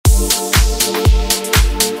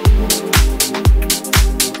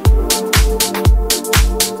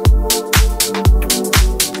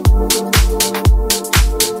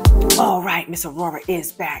Miss Aurorah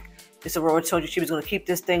is back. Miss Aurorah told you she was going to keep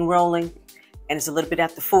this thing rolling, and it's a little bit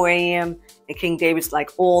after 4 a.m. and King David's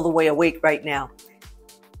like all the way awake right now.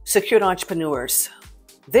 Secured Entrepreneurs.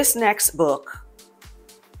 This next book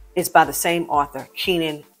is by the same author,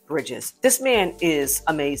 Keenan Bridges. This man is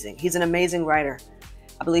amazing. He's an amazing writer.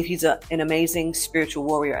 I believe he's an amazing spiritual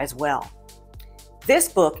warrior as well. This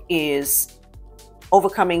book is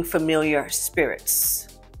Overcoming Familiar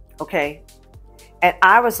Spirits. Okay. And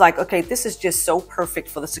I was like, okay, this is just so perfect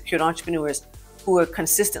for the secured entrepreneurs who are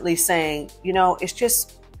consistently saying, you know, it's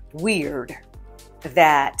just weird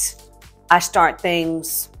that I start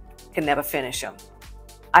things, can never finish them.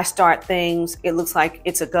 I start things, it looks like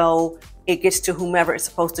it's a go, it gets to whomever it's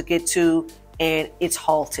supposed to get to, and it's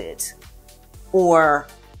halted. Or,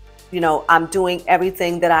 you know, I'm doing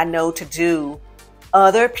everything that I know to do.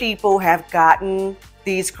 Other people have gotten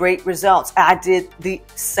these great results. I did the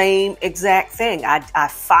same exact thing. I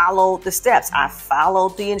followed the steps. I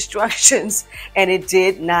followed the instructions, and it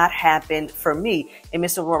did not happen for me. And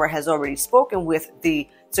Miss Aurorah has already spoken with the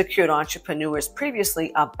secured entrepreneurs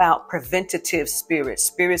previously about preventative spirits,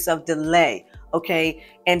 spirits of delay. Okay.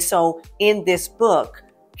 And so in this book,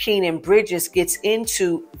 Keenan Bridges gets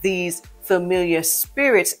into these familiar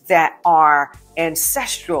spirits that are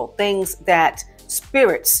ancestral,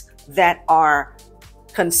 spirits that are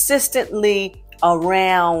consistently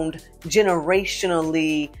around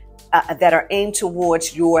generationally, that are aimed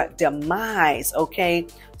towards your demise. Okay.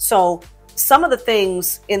 So some of the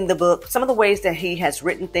things in the book, some of the ways that he has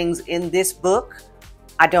written things in this book,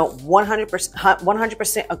 I don't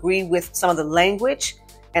 100% agree with some of the language,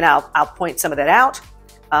 and I'll point some of that out.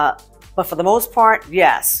 But for the most part,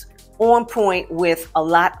 yes, on point with a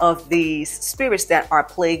lot of these spirits that are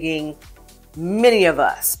plaguing many of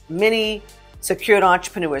us, many secured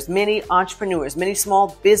entrepreneurs, many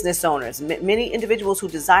small business owners, many individuals who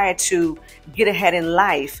desire to get ahead in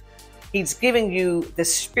life. He's giving you the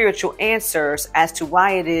spiritual answers as to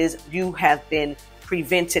why it is you have been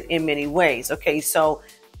prevented in many ways. Okay, so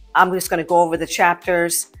I'm just going to go over the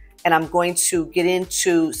chapters, and I'm going to get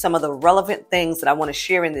into some of the relevant things that I want to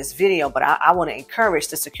share in this video, but I want to encourage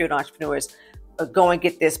the secured entrepreneurs go and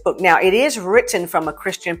get this book. Now, it is written from a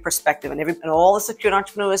Christian perspective, and all the secured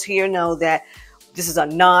entrepreneurs here know that this is a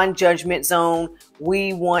non-judgment zone.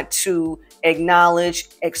 We want to acknowledge,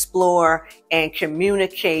 explore, and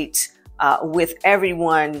communicate with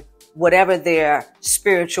everyone, whatever their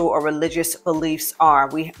spiritual or religious beliefs are.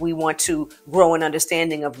 We want to grow an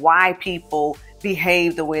understanding of why people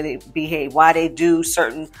behave the way they behave, why they do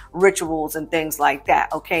certain rituals and things like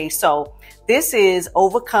that. Okay, so this is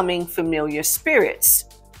Overcoming Familiar Spirits,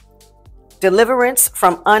 Deliverance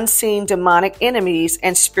from Unseen Demonic Enemies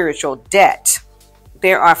and Spiritual Debt.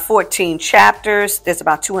 There are 14 chapters. There's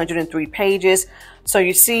about 203 pages. So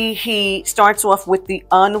you see, he starts off with the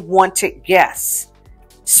unwanted guests,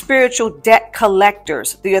 spiritual debt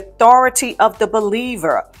collectors, the authority of the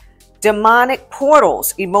believer, demonic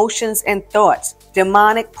portals, emotions and thoughts,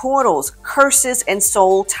 demonic portals, curses and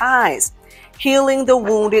soul ties, healing the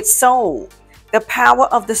wounded soul, the power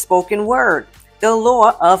of the spoken word, the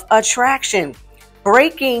law of attraction,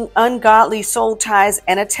 breaking ungodly soul ties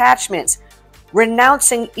and attachments,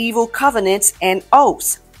 renouncing evil covenants and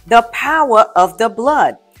oaths, the power of the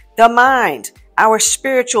blood, the mind, our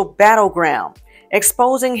spiritual battleground,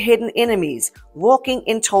 exposing hidden enemies, walking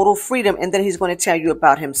in total freedom. And then he's going to tell you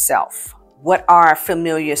about himself. What are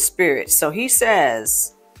familiar spirits? So he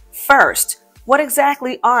says, first, what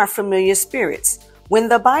exactly are familiar spirits? When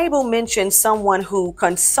the Bible mentions someone who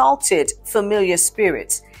consulted familiar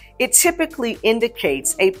spirits, it typically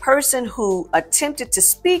indicates a person who attempted to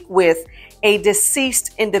speak with a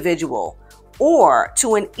deceased individual or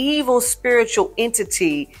to an evil spiritual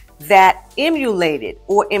entity that emulated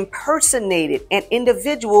or impersonated an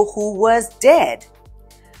individual who was dead.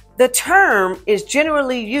 The term is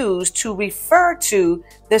generally used to refer to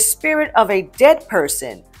the spirit of a dead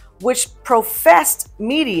person, which professed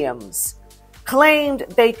mediums claimed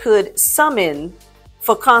they could summon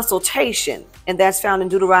for consultation, and that's found in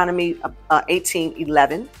Deuteronomy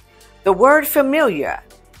 18:11. The word familiar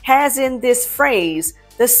has in this phrase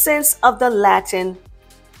the sense of the Latin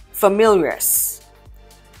familiaris,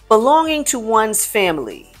 belonging to one's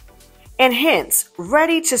family, and hence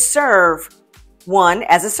ready to serve one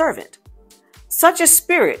as a servant. Such a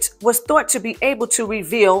spirit was thought to be able to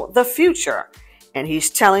reveal the future, and he's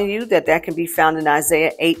telling you that that can be found in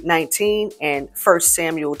Isaiah 8:19 and 1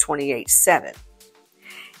 Samuel 28:7.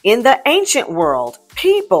 In the ancient world,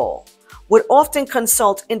 people would often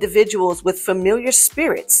consult individuals with familiar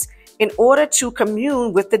spirits in order to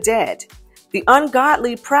commune with the dead. The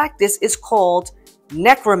ungodly practice is called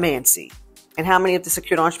necromancy. And how many of the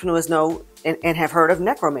secured entrepreneurs know and have heard of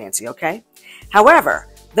necromancy? Okay. However,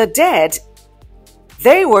 the dead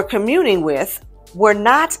they were communing with were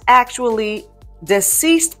not actually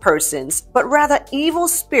deceased persons, but rather evil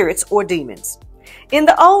spirits or demons. In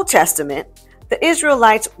the Old Testament, the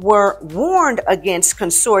Israelites were warned against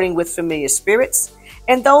consorting with familiar spirits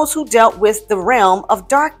and those who dealt with the realm of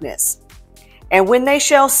darkness. And when they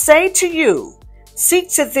shall say to you, seek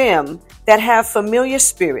to them that have familiar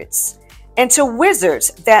spirits, and to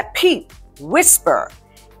wizards that peep, whisper,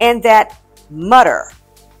 and that mutter.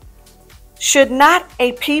 Should not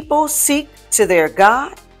a people seek to their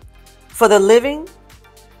God, for the living,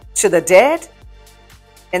 to the dead?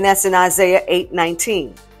 And that's in Isaiah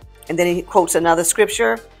 8:19. And then he quotes another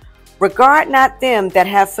scripture. Regard not them that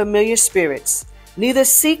have familiar spirits, neither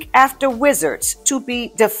seek after wizards to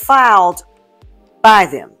be defiled by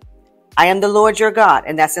them. I am the Lord your God.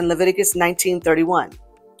 And that's in Leviticus 19:31.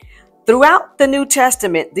 Throughout the New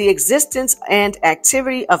Testament, the existence and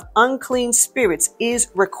activity of unclean spirits is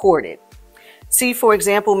recorded. See, for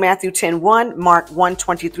example, Matthew 10:1, Mark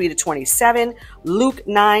 1:23-27, Luke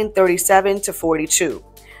 9:37-42.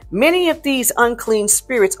 Many of these unclean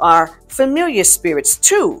spirits are familiar spirits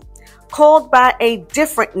too, called by a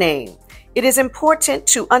different name. It is important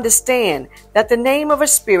to understand that the name of a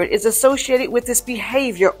spirit is associated with its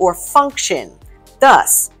behavior or function.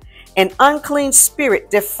 Thus, an unclean spirit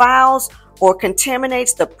defiles or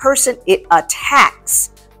contaminates the person it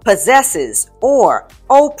attacks, possesses, or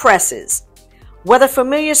oppresses. Whether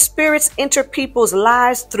familiar spirits enter people's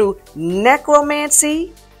lives through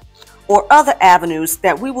necromancy or other avenues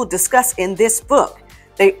that we will discuss in this book,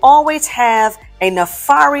 they always have a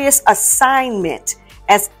nefarious assignment,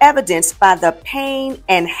 as evidenced by the pain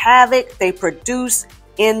and havoc they produce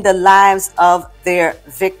in the lives of their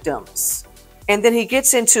victims. And then he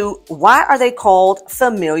gets into why are they called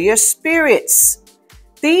familiar spirits?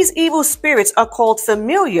 These evil spirits are called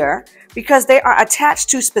familiar because they are attached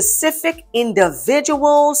to specific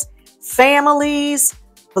individuals, families,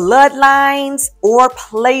 bloodlines, or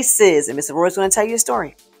places. And Mr. Roy's going to tell you a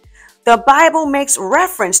story. The Bible makes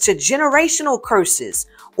reference to generational curses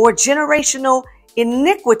or generational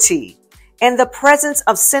iniquity and the presence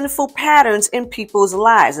of sinful patterns in people's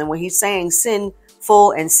lives. And when he's saying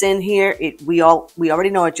sinful and sin here, we already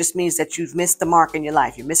know it just means that you've missed the mark in your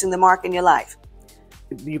life. You're missing the mark in your life.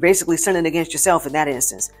 You're basically sinning against yourself in that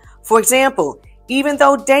instance. For example, even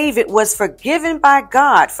though David was forgiven by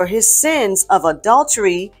God for his sins of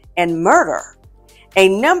adultery and murder, a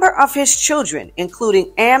number of his children,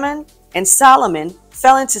 including Ammon and Solomon,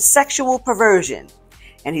 fell into sexual perversion.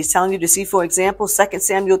 And he's telling you to see, for example, 2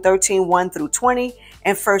 Samuel 13:1-20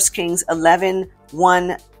 and 1 Kings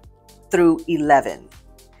 11:1-11.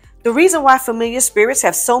 The reason why familiar spirits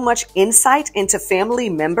have so much insight into family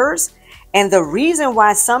members and the reason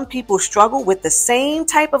why some people struggle with the same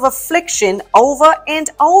type of affliction over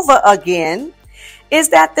and over again is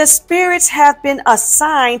that the spirits have been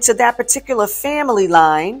assigned to that particular family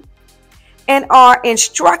line and are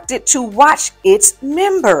instructed to watch its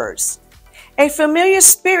members. A familiar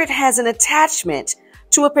spirit has an attachment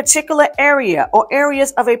to a particular area or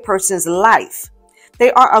areas of a person's life.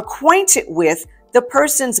 They are acquainted with the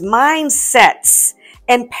person's mindsets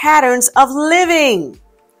and patterns of living.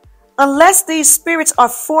 Unless these spirits are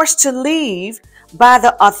forced to leave by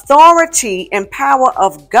the authority and power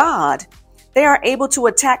of God, they are able to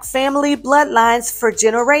attack family bloodlines for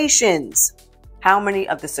generations. How many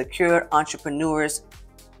of the secured entrepreneurs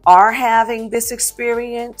are having this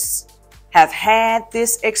experience, have had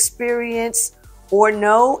this experience, or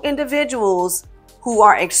know individuals who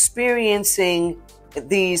are experiencing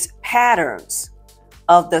these patterns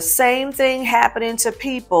of the same thing happening to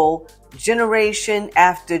people generation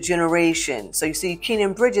after generation? So you see,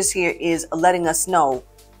 Keenan Bridges here is letting us know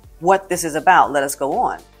what this is about. Let us go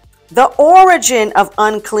on. The origin of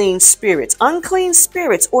unclean spirits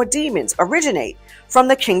or demons originate from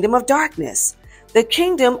the kingdom of darkness, the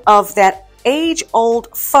kingdom of that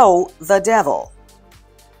age-old foe, the devil.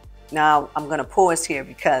 Now, I'm going to pause here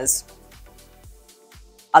because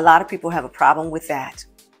a lot of people have a problem with that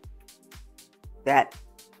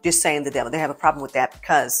just saying the devil. They have a problem with that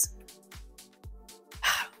because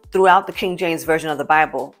throughout the King James Version of the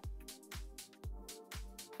Bible,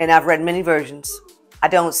 and I've read many versions, I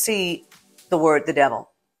don't see the word the devil.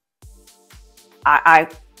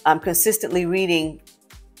 I'm consistently reading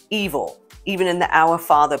evil, even in the Our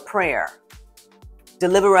Father prayer.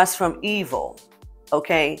 Deliver us from evil,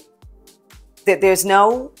 okay? That there's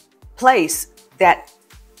no place that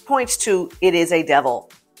points to it is a devil.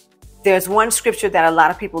 There's one scripture that a lot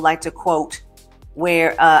of people like to quote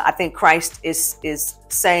where I think Christ is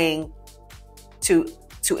saying to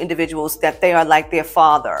individuals that they are like their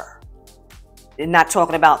father. They're not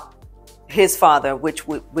talking about his father, which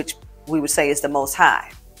we would say is the Most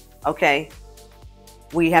High. Okay?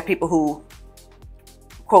 We have people who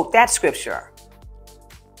quote that scripture,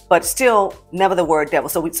 but still never the word devil.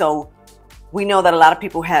 So we know that a lot of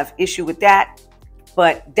people have issue with that,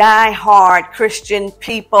 but die-hard Christian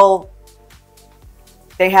people,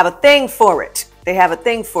 they have a thing for it. They have a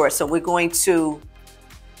thing for it. So we're going to,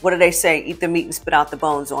 what do they say? Eat the meat and spit out the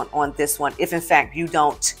bones on this one, if in fact you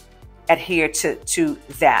don't adhere to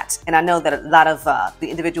that. And I know that a lot of the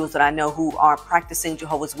individuals that I know who are practicing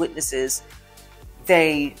Jehovah's Witnesses,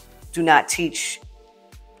 they do not teach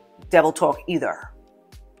devil talk either,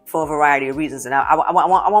 for a variety of reasons. And I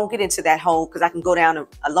won't get into that whole, because I can go down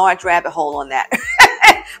a large rabbit hole on that,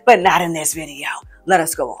 but not in this video. Let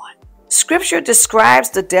us go on. Scripture describes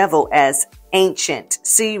the devil as ancient.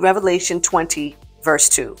 See Revelation 20, verse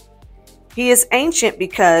 2. He is ancient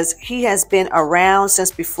because he has been around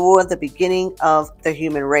since before the beginning of the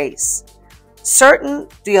human race. Certain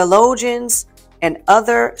theologians and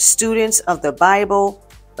other students of the Bible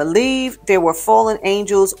believe there were fallen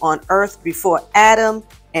angels on earth before Adam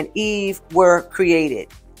and Eve were created.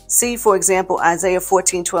 See, for example, Isaiah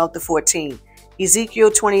 14:12-14, Ezekiel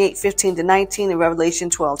 28:15-19, and Revelation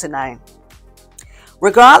 12-9.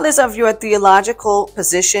 Regardless of your theological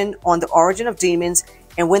position on the origin of demons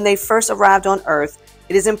and when they first arrived on earth,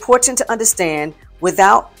 it is important to understand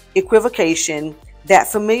without equivocation that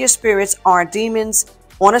familiar spirits are demons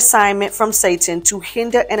on assignment from Satan to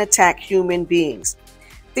hinder and attack human beings.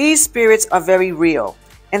 These spirits are very real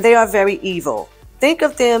and they are very evil. Think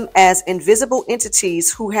of them as invisible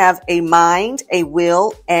entities who have a mind, a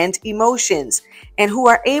will, and emotions, and who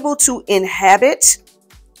are able to inhabit,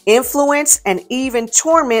 influence, and even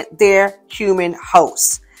torment their human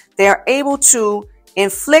hosts. They are able to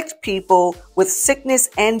inflict people with sickness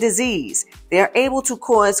and disease. They are able to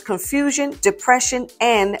cause confusion, depression,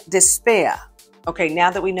 and despair. Okay, now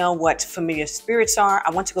that we know what familiar spirits are,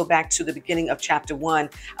 I want to go back to the beginning of chapter 1.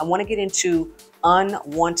 I want to get into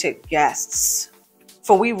unwanted guests.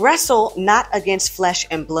 For we wrestle not against flesh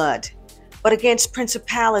and blood, but against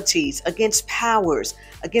principalities, against powers,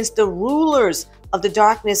 against the rulers of the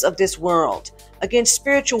darkness of this world, against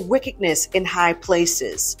spiritual wickedness in high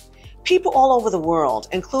places. People all over the world,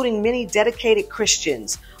 including many dedicated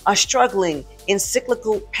Christians, are struggling in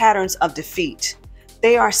cyclical patterns of defeat.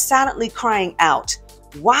 They are silently crying out,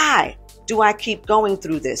 "Why do I keep going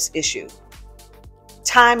through this issue?"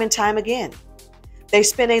 Time and time again. They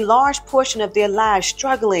spend a large portion of their lives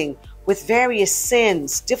struggling with various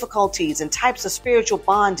sins, difficulties, and types of spiritual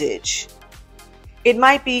bondage. It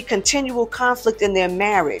might be continual conflict in their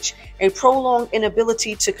marriage, a prolonged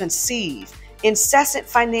inability to conceive, incessant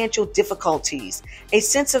financial difficulties, a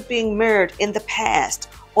sense of being mirrored in the past,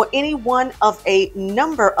 or any one of a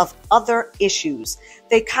number of other issues.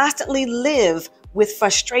 They constantly live with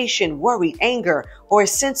frustration, worry, anger, or a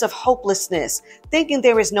sense of hopelessness, thinking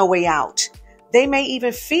there is no way out. They may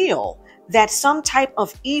even feel that some type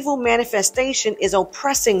of evil manifestation is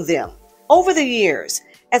oppressing them. Over the years,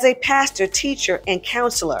 as a pastor, teacher, and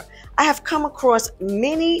counselor, I have come across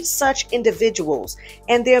many such individuals,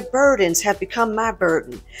 and their burdens have become my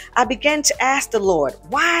burden. I began to ask the Lord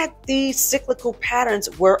why these cyclical patterns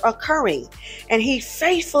were occurring, and He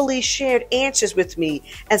faithfully shared answers with me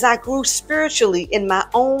as I grew spiritually in my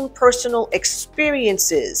own personal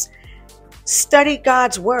experiences, studied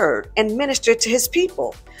God's Word, and ministered to His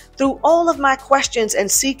people. Through all of my questions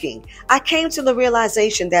and seeking, I came to the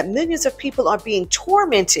realization that millions of people are being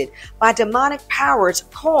tormented by demonic powers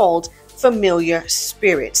called familiar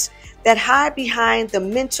spirits that hide behind the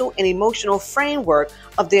mental and emotional framework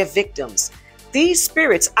of their victims. These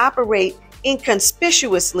spirits operate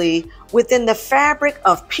inconspicuously within the fabric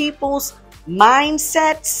of people's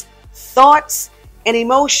mindsets, thoughts, and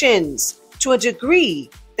emotions to a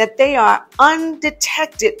degree that they are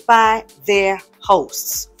undetected by their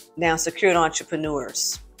hosts. Now, secured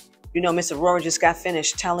entrepreneurs. You know, Miss Aurorah just got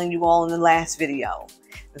finished telling you all in the last video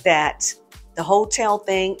that the hotel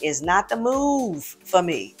thing is not the move for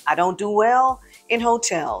me. I don't do well in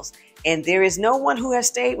hotels. And there is no one who has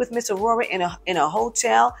stayed with Miss Aurorah in a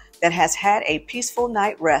hotel that has had a peaceful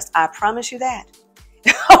night rest. I promise you that.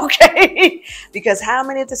 Okay? Because how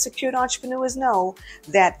many of the secured entrepreneurs know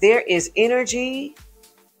that there is energy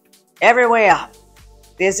everywhere?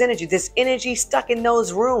 There's energy stuck in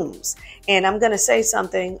those rooms. And I'm going to say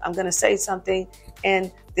something,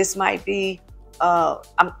 and this might be,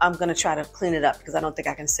 I'm going to try to clean it up because I don't think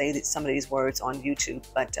I can say some of these words on YouTube.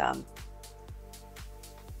 But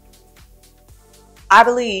I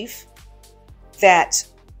believe that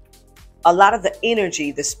a lot of the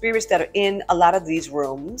energy, the spirits that are in a lot of these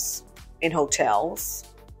rooms in hotels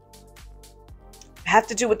have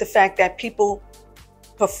to do with the fact that people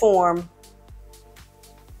perform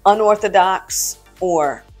unorthodox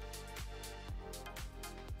or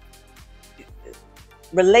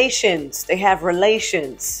relations. They have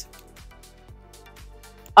relations,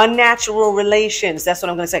 unnatural relations. That's what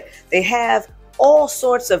I'm going to say. They have all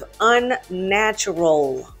sorts of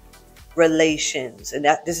unnatural relations. And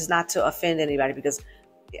that this is not to offend anybody, because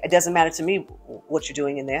it doesn't matter to me what you're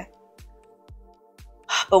doing in there.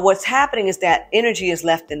 But what's happening is that energy is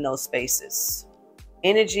left in those spaces.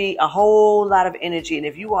 Energy, a whole lot of energy. And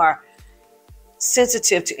if you are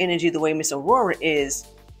sensitive to energy the way Miss Aurorah is,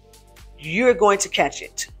 you're going to catch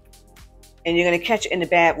it. And you're going to catch it in a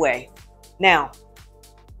bad way. Now,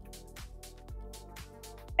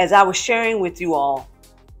 as I was sharing with you all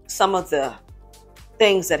some of the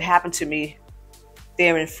things that happened to me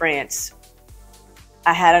there in France,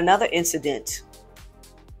 I had another incident.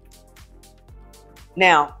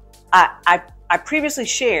 Now, I previously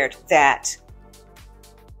shared that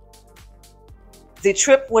the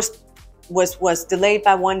trip was delayed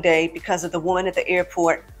by one day because of the woman at the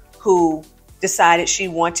airport who decided she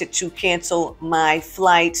wanted to cancel my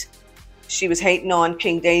flight. She was hating on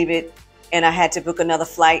King David, and I had to book another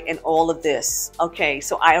flight and all of this. Okay,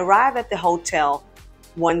 so I arrived at the hotel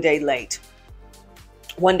one day late,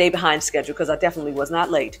 one day behind schedule, because I definitely was not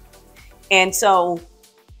late. And so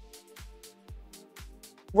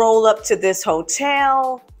roll up to this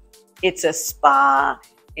hotel. It's a spa.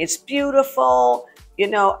 It's beautiful. You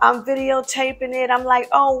know, I'm videotaping it. I'm like,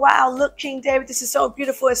 oh, wow, look, King David, this is so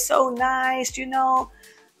beautiful. It's so nice, you know.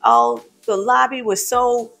 Oh, the lobby was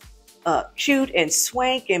so cute and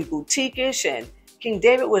swank and boutique-ish. And King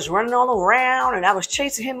David was running all around, and I was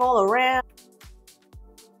chasing him all around.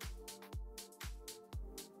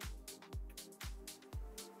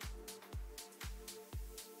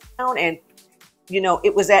 And you know,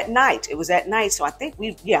 it was at night. It was at night. So I think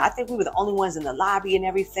we were the only ones in the lobby and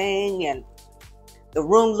everything. And the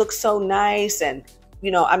room looked so nice. And,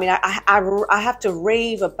 you know, I mean, I have to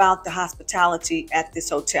rave about the hospitality at this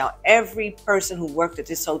hotel. Every person who worked at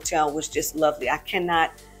this hotel was just lovely.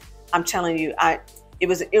 I'm telling you, it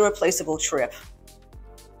was an irreplaceable trip.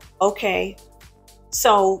 Okay.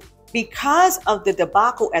 So because of the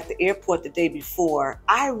debacle at the airport the day before,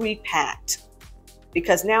 I repacked.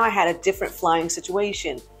 Because now I had a different flying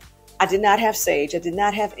situation. I did not have sage. I did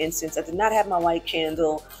not have incense. I did not have my white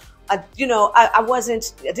candle. I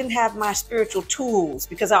didn't have my spiritual tools,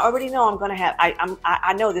 because I already know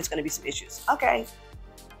I know there's going to be some issues. Okay.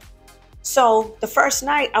 So the first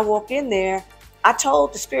night I walk in there, I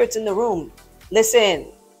told the spirits in the room, listen,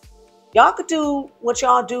 y'all could do what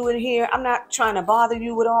y'all do in here. I'm not trying to bother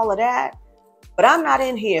you with all of that, but I'm not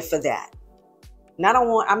in here for that. And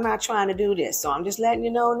I'm not trying to do this. So I'm just letting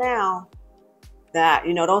you know now that,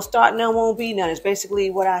 you know, don't start none, won't be none. It's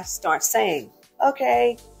basically what I start saying.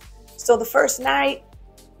 Okay. So the first night,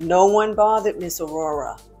 no one bothered Miss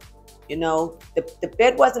Aurorah. You know, the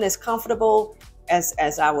bed wasn't as comfortable as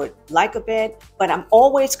I would like a bed, but I'm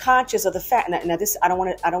always conscious of the fact. Now this, I don't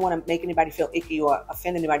want to make anybody feel icky or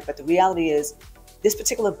offend anybody, but the reality is this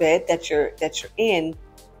particular bed that you're in,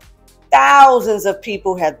 thousands of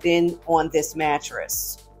people have been on this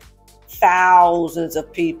mattress. Thousands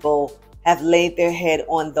of people have laid their head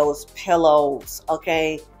on those pillows,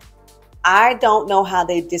 okay? I don't know how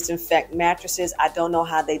they disinfect mattresses. I don't know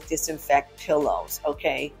how they disinfect pillows,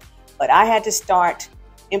 okay? But I had to start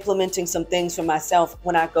implementing some things for myself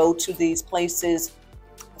when I go to these places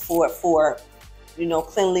for you know,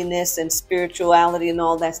 cleanliness and spirituality and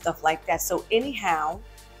all that stuff like that. So anyhow,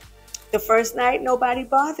 the first night, nobody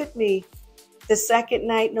bothered me. The second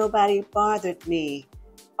night, nobody bothered me.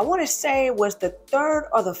 I want to say it was the third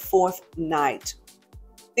or the fourth night.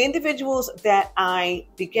 The individuals that I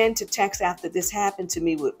began to text after this happened to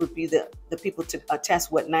me would be the people to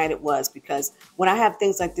attest what night it was. Because when I have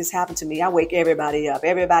things like this happen to me, I wake everybody up.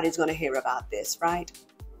 Everybody's going to hear about this, right?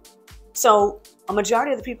 So a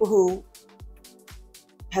majority of the people who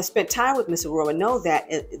have spent time with Miss Aurorah know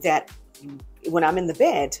that when I'm in the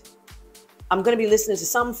bed, I'm going to be listening to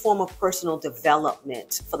some form of personal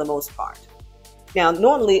development for the most part. Now,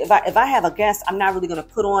 normally, if I have a guest, I'm not really going to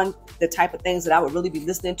put on the type of things that I would really be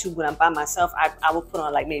listening to when I'm by myself. I will put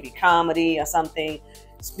on like maybe comedy or something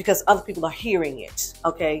because other people are hearing it,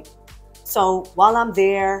 okay? So while I'm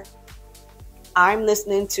there, I'm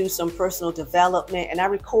listening to some personal development, and I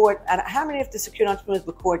record. How many of the secure entrepreneurs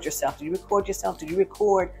record yourself? Do you record yourself? Do you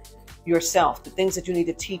record yourself, the things that you need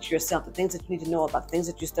to teach yourself, the things that you need to know about, the things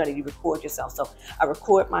that you study, you record yourself. So I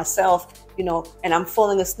record myself, and I'm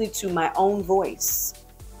falling asleep to my own voice.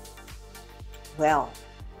 Well,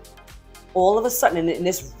 all of a sudden, and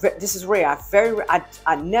this is rare.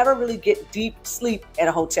 I never really get deep sleep at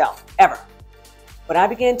a hotel, ever. But I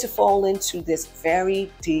began to fall into this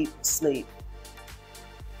very deep sleep.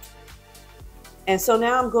 And so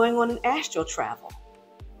now I'm going on an astral travel.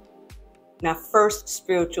 My first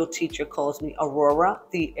spiritual teacher calls me Aurorah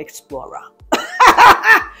the Explorer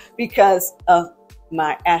because of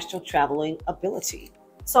my astral traveling ability.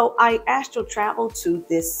 So I astral traveled to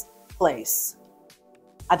this place.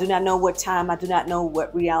 I do not know what time. I do not know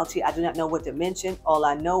what reality. I do not know what dimension. All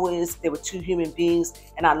I know is there were two human beings,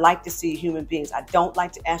 and I like to see human beings. I don't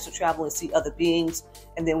like to astral travel and see other beings,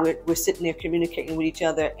 and then we're sitting there communicating with each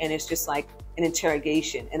other, and it's just like an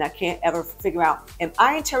interrogation, and I can't ever figure out, am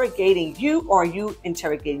I interrogating you or are you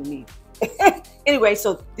interrogating me? Anyway,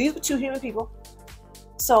 so these were two human people.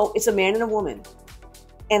 So it's a man and a woman,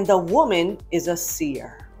 and the woman is a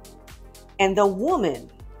seer, and the woman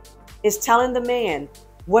is telling the man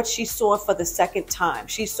what she saw for the second time.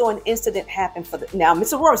 She saw an incident happen now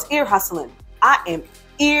Miss Aurora's ear hustling. I am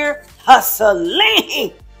ear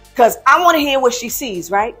hustling because I want to hear what she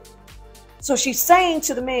sees, right? So she's saying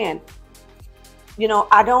to the man,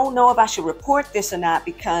 I don't know if I should report this or not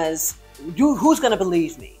because who's going to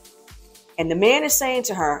believe me? And the man is saying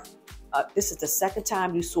to her, this is the second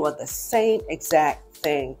time you saw the same exact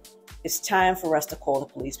thing. It's time for us to call the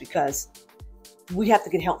police because we have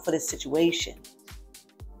to get help for this situation.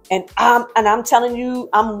 And I'm telling you,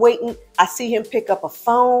 I'm waiting. I see him pick up a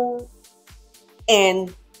phone.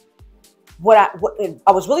 And I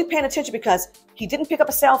was really paying attention because he didn't pick up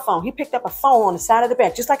a cell phone. He picked up a phone on the side of the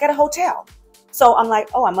bed, just like at a hotel. So I'm like,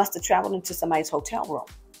 oh, I must have traveled into somebody's hotel room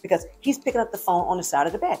because he's picking up the phone on the side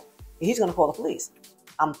of the bed. And he's going to call the police.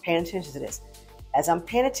 I'm paying attention to this. As I'm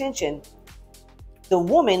paying attention, the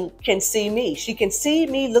woman can see me. She can see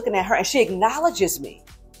me looking at her, and she acknowledges me.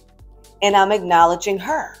 And I'm acknowledging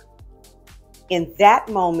her. In that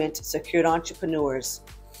moment, Secured Entrepreneurs,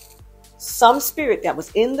 some spirit that was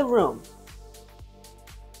in the room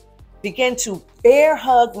began to bear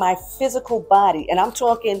hug my physical body. And I'm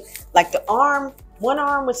talking like one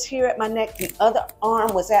arm was here at my neck, the other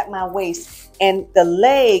arm was at my waist. And the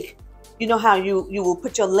leg, you know how you will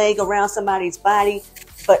put your leg around somebody's body,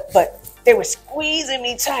 but they were squeezing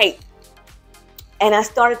me tight. And I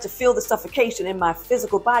started to feel the suffocation in my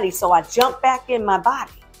physical body. So I jumped back in my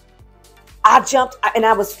body. I jumped, and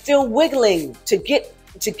I was still wiggling to get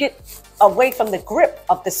away from the grip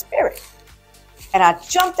of the spirit. And I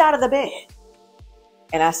jumped out of the bed.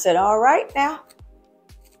 And I said, all right, now,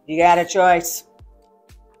 you got a choice.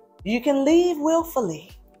 You can leave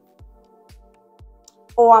willfully,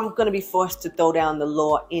 or I'm going to be forced to throw down the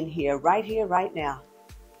law in here, right now.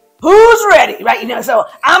 Who's ready? Right? So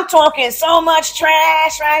I'm talking so much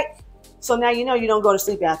trash, right? So now, you don't go to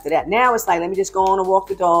sleep after that. Now it's like, let me just go on and walk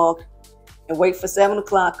the dog and wait for 7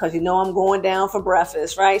 o'clock because I'm going down for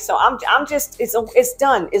breakfast, right? So I'm just, it's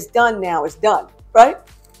done. It's done now. It's done, right?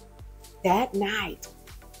 That night,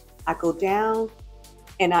 I go down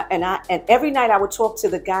and every night I would talk to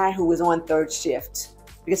the guy who was on third shift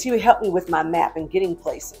because he would help me with my map and getting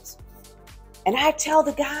places. And I tell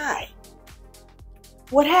the guy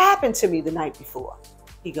what happened to me the night before.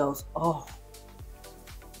 He goes, oh,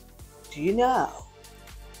 do you know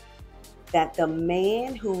that the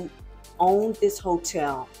man who owned this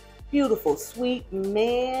hotel, beautiful, sweet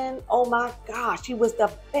man, oh my gosh, he was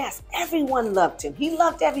the best. Everyone loved him. He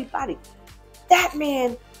loved everybody. That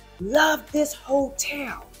man loved this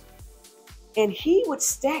hotel. And he would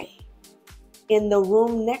stay in the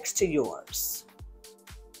room next to yours.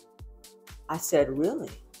 I said,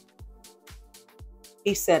 really?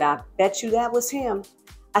 He said, I bet you that was him.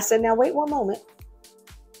 I said, now wait one moment.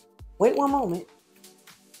 Wait one moment.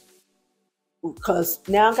 Because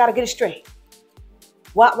now I got to get it straight.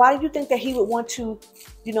 Why do you think that he would want to,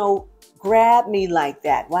 grab me like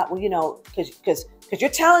that? Why, because you're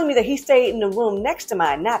telling me that he stayed in the room next to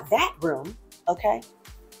mine, not that room, okay?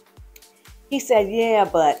 He said, yeah,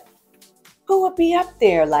 but who would be up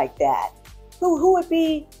there like that? Who would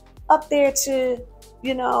be up there to,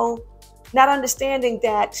 not understanding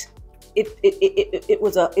that it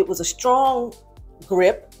was a strong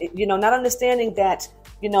grip, not understanding that,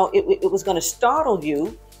 it was going to startle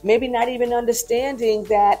you, maybe not even understanding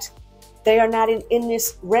that they are not in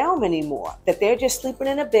this realm anymore, that they're just sleeping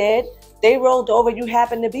in a bed, they rolled over, you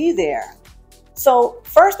happened to be there. So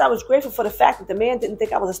first I was grateful for the fact that the man didn't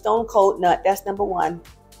think I was a stone cold nut. That's number one.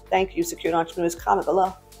 Thank you, Secured Entrepreneurs. Comment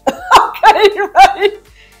below. Okay, right?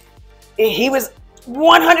 he was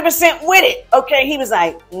 100% with it. Okay, he was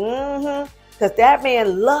like, because that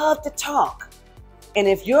man loved to talk. And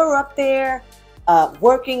if you're up there,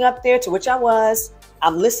 working up there, to which I was,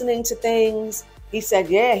 I'm listening to things. He said,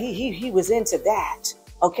 yeah, he was into that.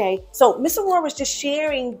 Okay, so Miss Aurorah was just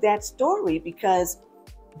sharing that story because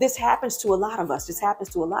this happens to a lot of us. This happens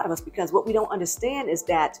to a lot of us because what we don't understand is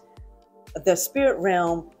that the spirit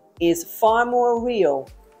realm is far more real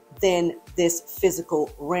than this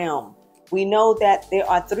physical realm. We know that there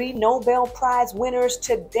are 3 Nobel Prize winners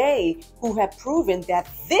today who have proven that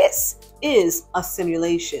this is a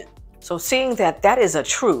simulation. So seeing that that is a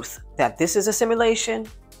truth, that this is a simulation,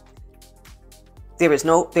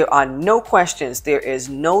 there are no questions. There is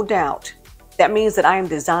no doubt. That means that I am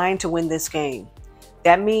designed to win this game.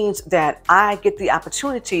 That means that I get the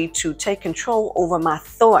opportunity to take control over my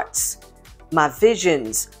thoughts, my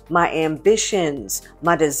visions, my ambitions,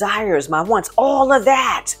 my desires, my wants, all of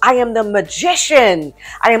that. I am the magician.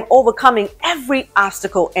 I am overcoming every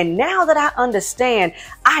obstacle. And now that I understand,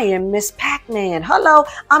 I am Miss Pac-Man. Hello,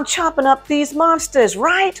 I'm chopping up these monsters,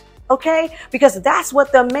 right? Okay, because that's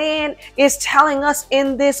what the man is telling us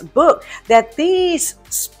in this book, that these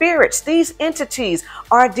spirits, these entities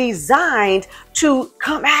are designed to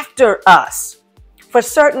come after us for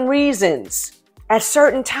certain reasons at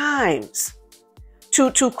certain times, to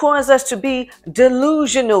cause us to be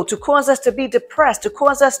delusional, to cause us to be depressed, to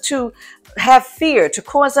cause us to have fear, to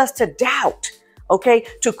cause us to doubt. Okay,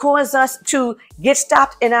 to cause us to get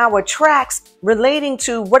stopped in our tracks relating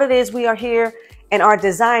to what it is we are here and are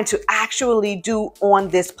designed to actually do on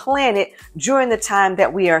this planet during the time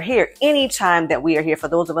that we are here, any time that we are here, for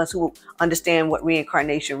those of us who understand what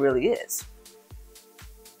reincarnation really is.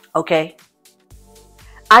 Okay?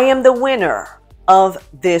 I am the winner of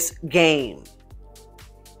this game.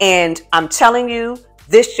 And I'm telling you,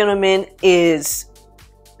 this gentleman is,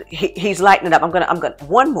 he's lighting it up. I'm gonna,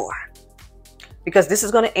 one more, because this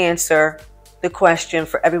is gonna answer the question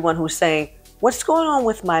for everyone who's saying, what's going on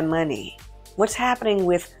with my money? What's happening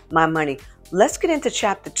with my money? Let's get into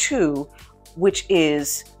chapter 2, which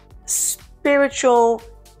is spiritual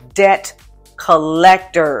debt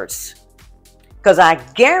collectors. Because I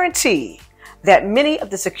guarantee that many of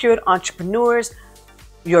the secured entrepreneurs,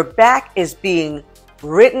 your back is being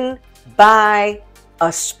written by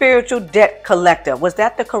a spiritual debt collector. Was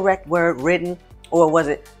that the correct word, written? Or was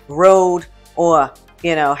it rode? Or,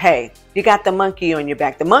 hey, you got the monkey on your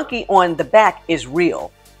back. The monkey on the back is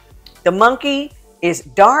real. The monkey is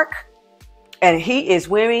dark and he is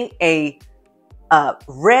wearing a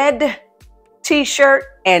red t-shirt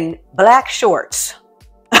and black shorts.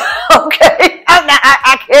 Okay,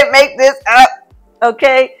 I can't make this up.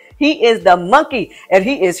 Okay, he is the monkey and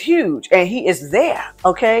he is huge and he is there.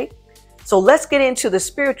 Okay, so let's get into the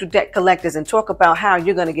spiritual debt collectors and talk about how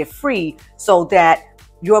you're going to get free so that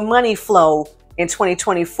your money flow in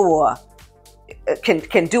 2024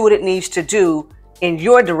 can do what it needs to do in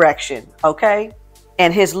your direction, okay?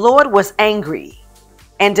 And his Lord was angry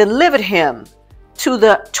and delivered him to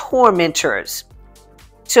the tormentors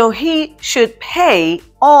till he should pay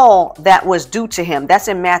all that was due to him. That's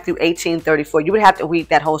in Matthew 18:34. You would have to read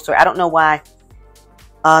that whole story. I don't know why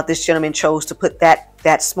this gentleman chose to put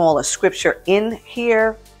that smaller scripture in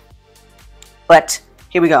here, but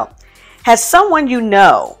here we go. Has someone you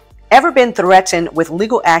know ever been threatened with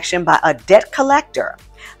legal action by a debt collector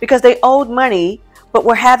because they owed money but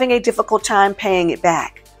were having a difficult time paying it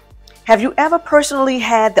back? Have you ever personally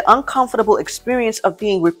had the uncomfortable experience of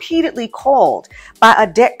being repeatedly called by a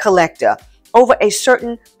debt collector over a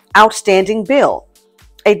certain outstanding bill?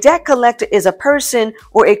 A debt collector is a person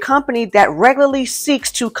or a company that regularly seeks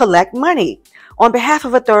to collect money on behalf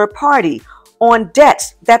of a third party on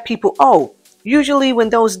debts that people owe, usually when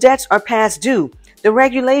those debts are past due. The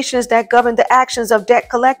regulations that govern the actions of debt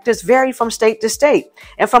collectors vary from state to state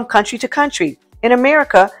and from country to country. In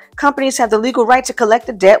America, companies have the legal right to collect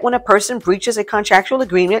a debt when a person breaches a contractual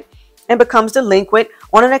agreement and becomes delinquent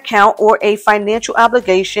on an account or a financial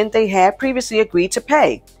obligation they had previously agreed to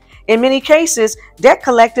pay. In many cases, debt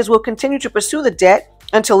collectors will continue to pursue the debt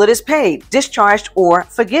until it is paid, discharged, or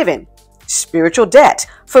forgiven. Spiritual debt.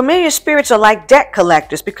 Familiar spirits are like debt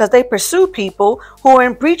collectors because they pursue people who are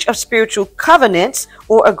in breach of spiritual covenants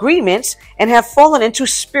or agreements and have fallen into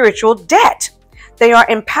spiritual debt. They are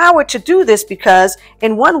empowered to do this because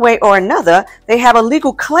in one way or another, they have a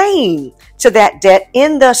legal claim to that debt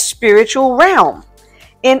in the spiritual realm.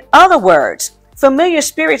 In other words, familiar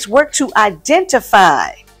spirits work to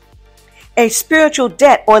identify a spiritual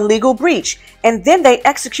debt or legal breach, and then they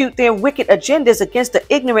execute their wicked agendas against the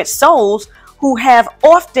ignorant souls who have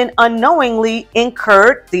often unknowingly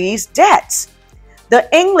incurred these debts. The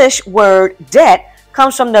English word debt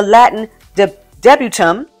comes from the Latin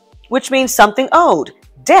debitum, which means something owed.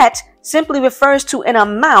 Debt simply refers to an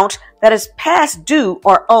amount that is past due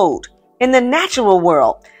or owed. In the natural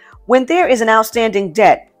world, when there is an outstanding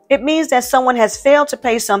debt, it means that someone has failed to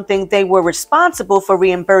pay something they were responsible for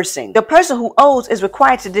reimbursing. The person who owes is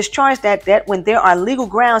required to discharge that debt when there are legal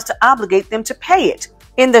grounds to obligate them to pay it.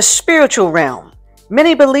 In the spiritual realm,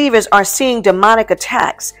 many believers are seeing demonic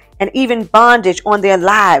attacks and even bondage on their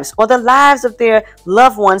lives or the lives of their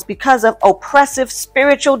loved ones because of oppressive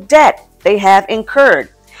spiritual debt they have incurred.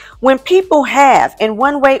 When people have, in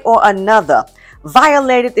one way or another,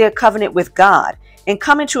 violated their covenant with God and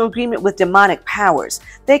come into agreement with demonic powers,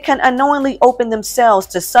 they can unknowingly open themselves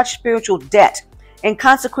to such spiritual debt and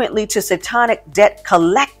consequently to satanic debt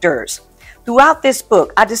collectors. Throughout this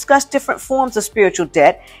book, I discuss different forms of spiritual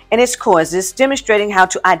debt and its causes, demonstrating how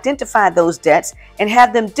to identify those debts and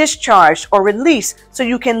have them discharged or released so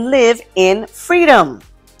you can live in freedom.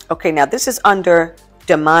 Okay, now this is under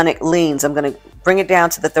demonic liens. I'm going to bring it down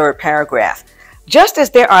to the third paragraph. Just as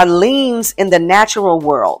there are liens in the natural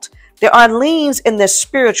world, there are liens in the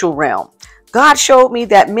spiritual realm. God showed me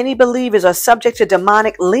that many believers are subject to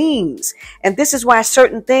demonic liens, and this is why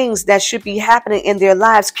certain things that should be happening in their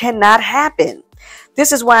lives cannot happen.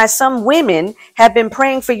 This is why some women have been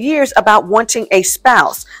praying for years about wanting a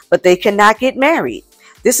spouse, but they cannot get married.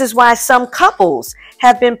 This is why some couples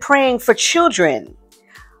have been praying for children,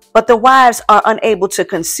 but the wives are unable to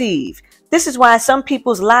conceive. This is why some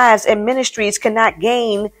people's lives and ministries cannot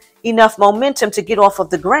gain enough momentum to get off of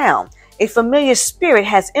the ground. A familiar spirit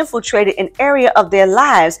has infiltrated an area of their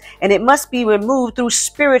lives, and it must be removed through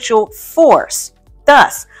spiritual force.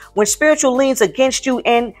 Thus, when spiritual liens against you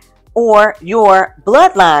and or your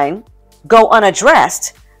bloodline go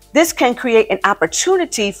unaddressed, this can create an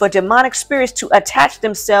opportunity for demonic spirits to attach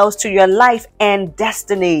themselves to your life and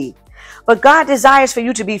destiny. But God desires for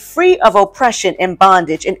you to be free of oppression and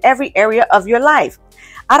bondage in every area of your life.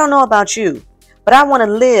 I don't know about you, but I want to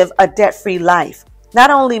live a debt-free life, not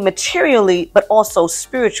only materially, but also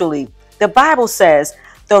spiritually. The Bible says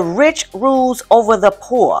the rich rules over the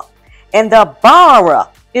poor, and the borrower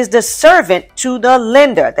is the servant to the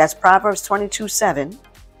lender. That's Proverbs 22:7.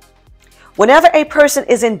 Whenever a person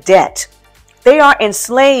is in debt, they are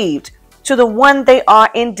enslaved to the one they are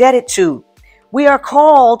indebted to. We are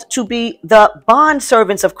called to be the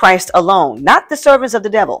bondservants of Christ alone, not the servants of the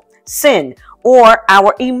devil, sin, or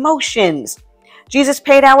our emotions. Jesus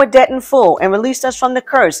paid our debt in full and released us from the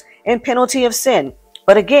curse and penalty of sin.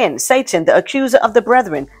 But again, Satan, the accuser of the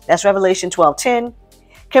brethren, that's Revelation 12:10,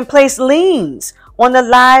 can place liens on the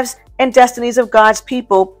lives and destinies of God's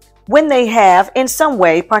people when they have in some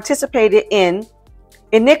way participated in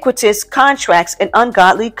iniquitous contracts and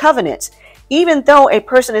ungodly covenants. Even though a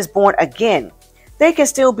person is born again, they can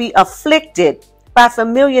still be afflicted by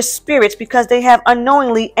familiar spirits because they have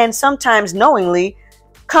unknowingly and sometimes knowingly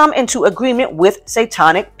come into agreement with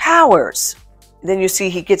satanic powers. Then you see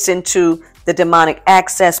he gets into the demonic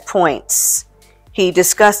access points. He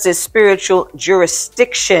discusses spiritual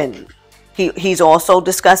jurisdiction. He's also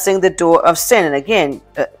discussing the door of sin. And again,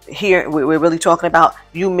 here we're really talking about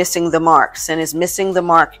you missing the mark. Sin is missing the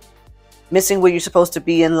mark, missing where you're supposed to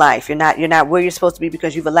be in life. You're not where you're supposed to be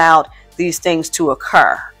because you've allowed these things to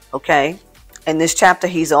occur. Okay. In this chapter,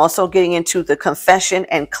 he's also getting into the confession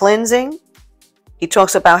and cleansing. He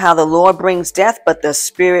talks about how the law brings death, but the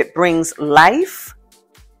spirit brings life.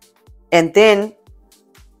 And then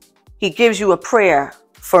he gives you a prayer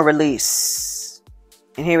for release.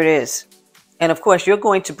 And here it is. And of course, you're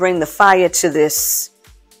going to bring the fire to this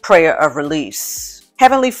prayer of release.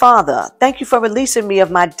 Heavenly Father, thank you for releasing me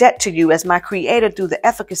of my debt to you as my creator through the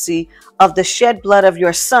efficacy of the shed blood of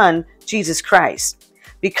your Son, Jesus Christ.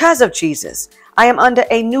 Because of Jesus, I am under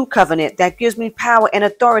a new covenant that gives me power and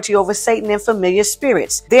authority over Satan and familiar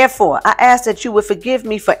spirits. Therefore, I ask that you would forgive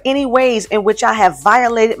me for any ways in which I have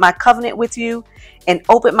violated my covenant with you and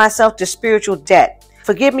opened myself to spiritual debt.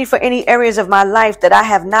 Forgive me for any areas of my life that I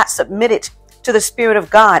have not submitted to the Spirit of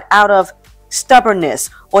God out of stubbornness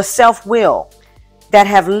or self-will that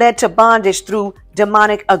have led to bondage through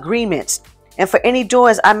demonic agreements, and for any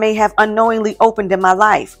doors I may have unknowingly opened in my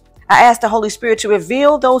life. I ask the Holy Spirit to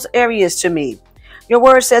reveal those areas to me. Your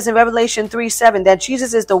word says in Revelation 3:7 that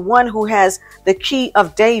Jesus is the one who has the key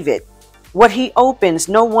of David. What he opens,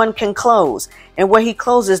 no one can close, and what he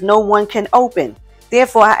closes, no one can open.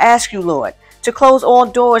 Therefore, I ask you, Lord, to close all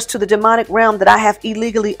doors to the demonic realm that I have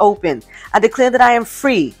illegally opened. I declare that I am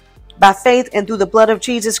free by faith and through the blood of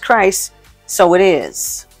Jesus Christ. So it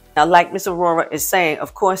is. Now, like Miss Aurorah is saying,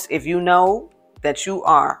 of course, if you know that you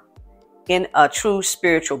are in a true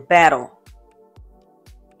spiritual battle,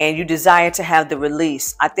 and you desire to have the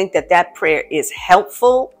release, I think that that prayer is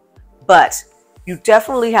helpful, but you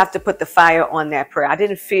definitely have to put the fire on that prayer. I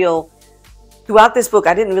didn't feel, throughout this book,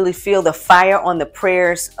 I didn't really feel the fire on the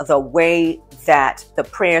prayers the way that the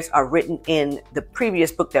prayers are written in the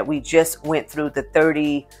previous book that we just went through, the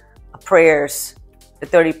 30 prayers,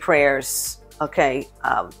 Okay.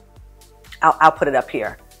 I'll put it up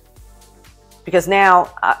here, because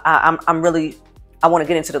now I want to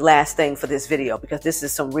get into the last thing for this video, because this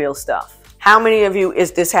is some real stuff. How many of you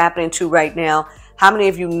is this happening to right now? How many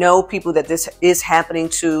of you know people that this is happening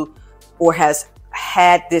to, or has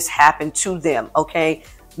had this happen to them? Okay.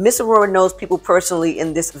 Miss Aurorah knows people personally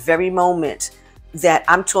in this very moment that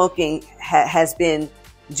I'm talking has been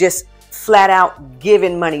just flat out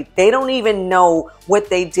given money. They don't even know what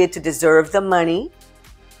they did to deserve the money.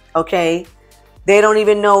 Okay. They didn't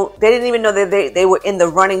even know that they were in the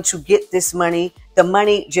running to get this money. The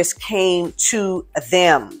money just came to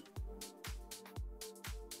them.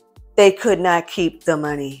 They could not keep the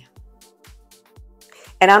money.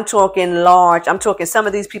 And I'm talking large. I'm talking some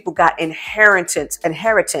of these people got inheritance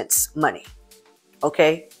money.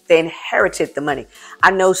 Okay. They inherited the money.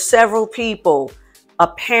 I know several people, a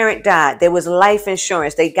parent died. There was life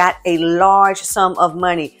insurance. They got a large sum of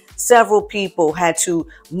money. Several people had to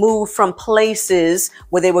move from places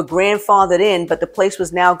where they were grandfathered in, but the place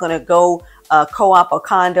was now going to go co-op or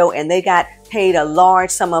condo, and they got paid a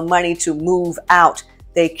large sum of money to move out.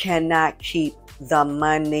 They cannot keep the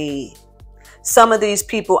money. Some of these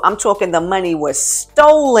people, I'm talking the money was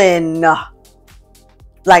stolen,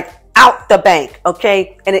 like out the bank.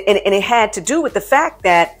 Okay. And it had to do with the fact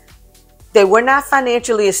that they were not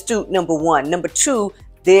financially astute, number one. Number two,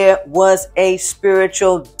 there was a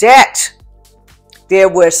spiritual debt. There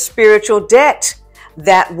was spiritual debt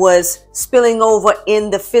that was spilling over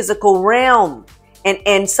in the physical realm.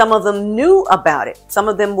 And some of them knew about it. Some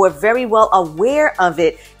of them were very well aware of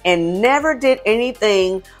it and never did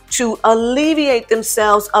anything to alleviate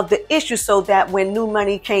themselves of the issue, so that when new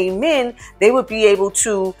money came in, they would be able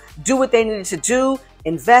to do what they needed to do,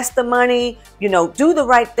 invest the money, do the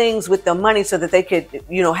right things with the money so that they could,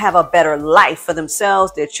 have a better life for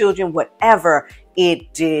themselves, their children, whatever.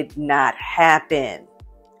 It did not happen.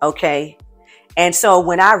 Okay. And so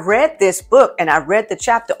when I read this book and I read the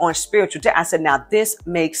chapter on spiritual debt, I said, now this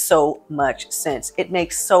makes so much sense. It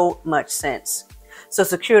makes so much sense. So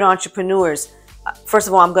secured entrepreneurs, first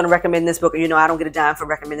of all, I'm going to recommend this book. I don't get a dime for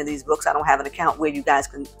recommending these books. I don't have an account where you guys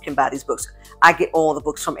can buy these books. I get all the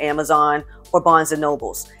books from Amazon or Barnes &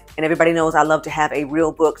 Nobles. And everybody knows I love to have a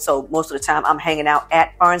real book. So most of the time I'm hanging out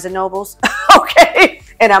at Barnes & Nobles. Okay.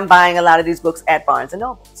 And I'm buying a lot of these books at Barnes &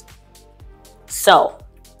 Nobles. So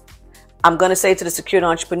I'm going to say to the secured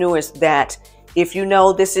entrepreneurs that if you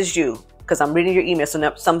know this is you, because I'm reading your email,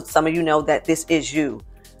 so some of you know that this is you,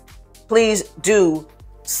 please do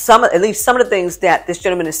at least some of the things that this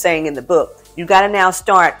gentleman is saying in the book. You got to now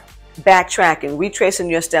start backtracking, retracing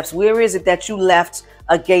your steps. Where is it that you left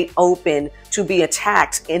a gate open to be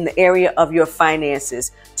attacked in the area of your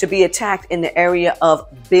finances, to be attacked in the area of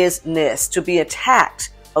business, to be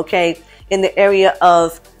attacked, okay, in the area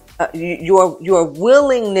of your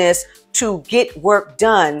willingness to get work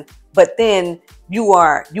done, but then you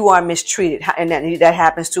are mistreated, and that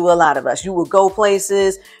happens to a lot of us. You will go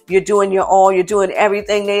places, you're doing your all, you're doing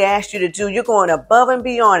everything they asked you to do, you're going above and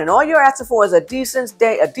beyond, and all you're asking for is a decent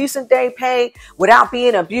day pay without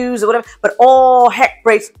being abused or whatever. But all heck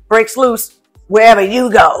breaks loose wherever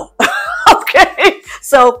you go. Okay,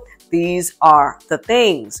 so these are the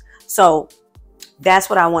things. So that's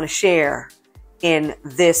what I want to share in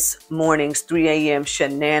this morning's 3 a.m.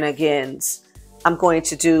 shenanigans. I'm going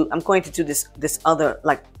to do this other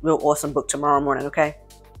real awesome book tomorrow morning, okay?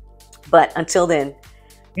 But until then,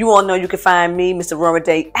 you all know you can find me, Miss Aurorah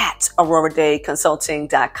Dey, at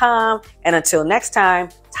AurorahDayConsulting.com. And until next time,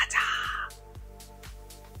 ta-ta.